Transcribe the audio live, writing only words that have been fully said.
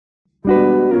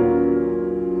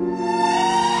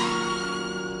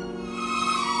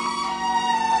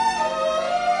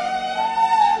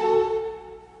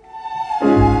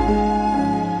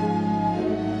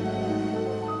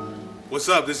what's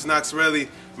up? This is Knoxx.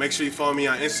 Make sure you follow me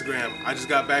on Instagram. I just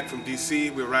got back from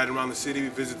DC. We were riding around the city. We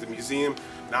visited the museum.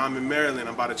 Now I'm in Maryland.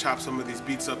 I'm about to chop some of these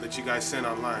beats up that you guys sent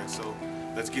online. So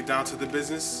let's get down to the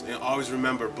business, and always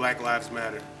remember, Black Lives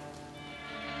Matter.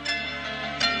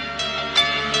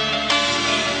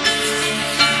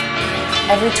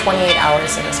 Every 28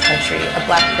 hours in this country, a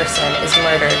black person is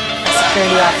murdered by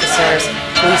security officers,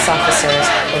 police officers,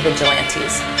 or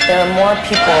vigilantes. There are more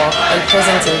people in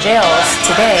prisons and jails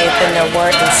today than there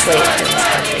were enslaved in this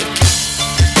country.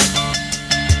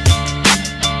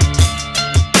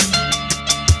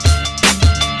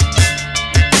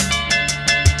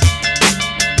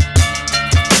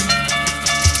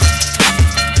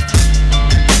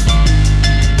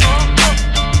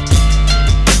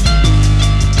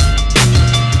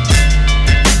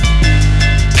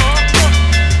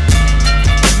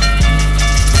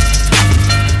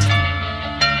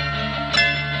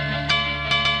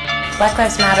 Black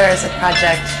Lives Matter is a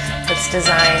project that's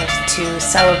designed to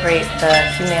celebrate the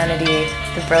humanity,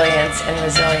 the brilliance, and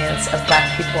resilience of black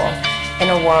people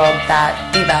in a world that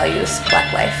devalues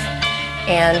black life.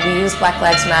 And we use Black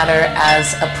Lives Matter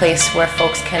as a place where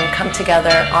folks can come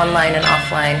together online and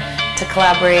offline to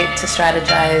collaborate, to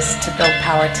strategize, to build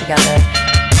power together.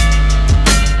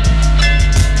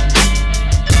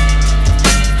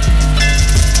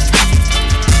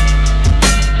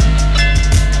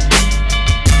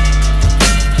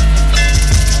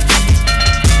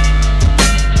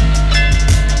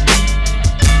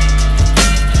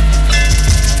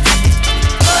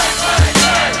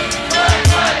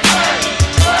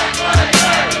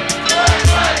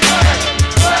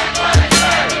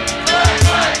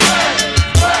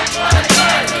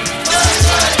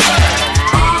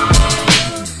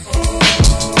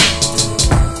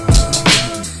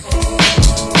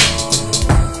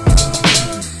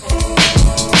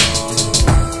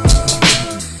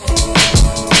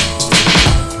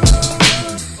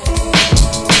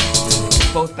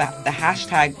 Both the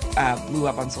hashtag blew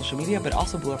up on social media, but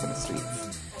also blew up in the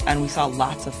streets. And we saw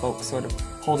lots of folks sort of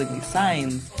holding these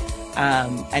signs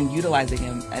and utilizing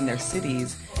them in their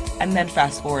cities. And then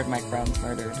fast forward, Mike Brown's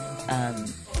murdered.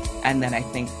 And then I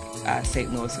think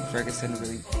St. Louis and Ferguson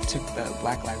really took the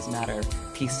Black Lives Matter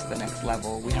piece to the next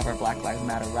level. We have our Black Lives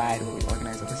Matter ride where we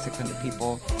organize over 600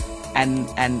 people. And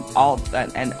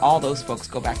all those folks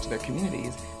go back to their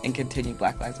communities and continue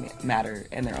Black Lives Matter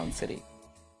in their own city.